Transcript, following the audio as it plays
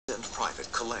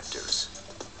collectors.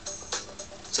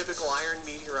 Typical iron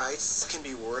meteorites can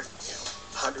be worth,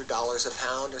 $100 a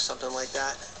pound or something like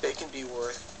that. They can be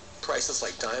worth prices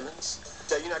like diamonds.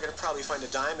 So you're not going to probably find a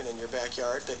diamond in your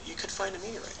backyard, but you could find a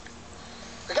meteorite.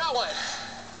 I got one!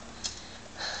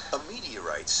 A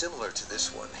meteorite similar to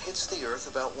this one hits the Earth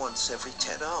about once every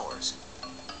 10 hours.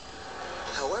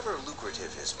 However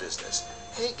lucrative his business,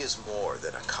 Haag is more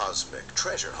than a cosmic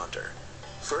treasure hunter.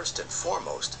 First and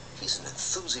foremost, he's an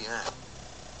enthusiast.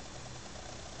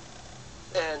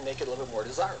 And make it a little bit more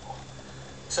desirable.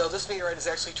 So this meteorite has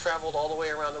actually traveled all the way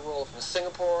around the world from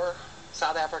Singapore,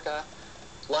 South Africa,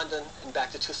 London, and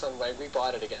back to Tucson when we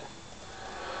bought it again.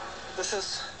 This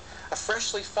is a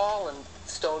freshly fallen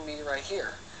stone meteorite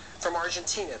here from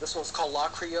Argentina. This one's called La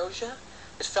Criolla.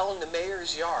 It fell in the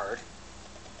mayor's yard.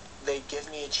 They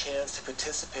give me a chance to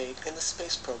participate in the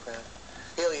space program.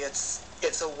 Really, it's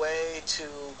a way to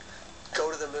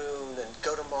go to the moon and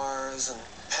go to Mars and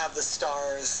have the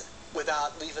stars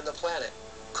without leaving the planet.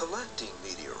 Collecting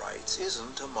meteorites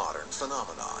isn't a modern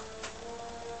phenomenon.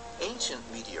 Ancient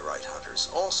meteorite hunters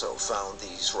also found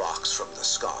these rocks from the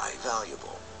sky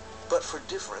valuable, but for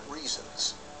different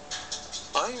reasons.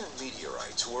 Iron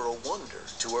meteorites were a wonder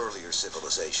to earlier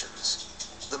civilizations.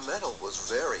 The metal was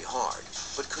very hard,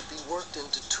 but could be worked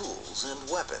into tools and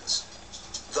weapons,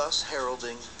 thus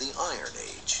heralding the Iron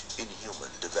Age in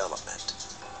human development.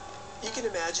 You can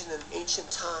imagine in ancient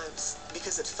times,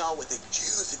 because it fell with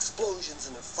huge explosions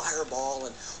and a fireball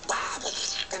and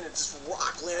this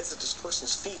rock lands at this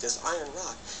person's feet, this iron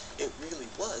rock, it really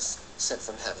was sent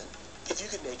from heaven. If you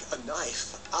could make a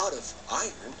knife out of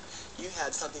iron, you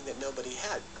had something that nobody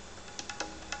had.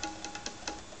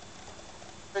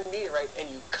 A meteorite and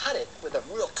you cut it with a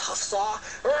real tough saw,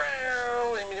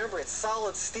 and remember it's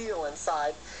solid steel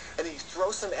inside, and then you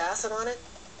throw some acid on it,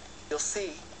 you'll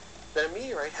see that a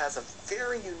meteorite has a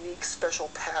very unique special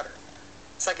pattern.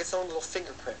 It's like its own little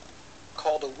fingerprint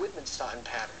called a Wittgenstein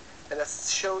pattern. And that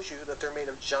shows you that they're made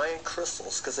of giant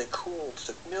crystals because they cooled. It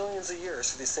took millions of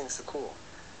years for these things to cool.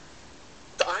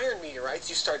 The iron meteorites,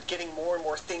 you start getting more and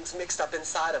more things mixed up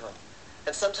inside of them.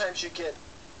 And sometimes you get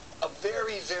a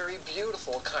very, very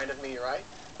beautiful kind of meteorite.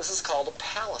 This is called a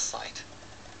palisite.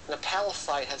 And a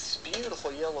palisite has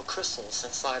beautiful yellow crystals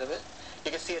inside of it.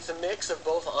 You can see it's a mix of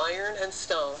both iron and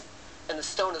stone. And the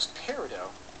stone is peridot.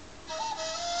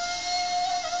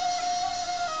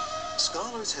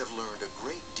 Scholars have learned a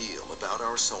great deal about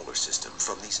our solar system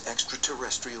from these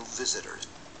extraterrestrial visitors.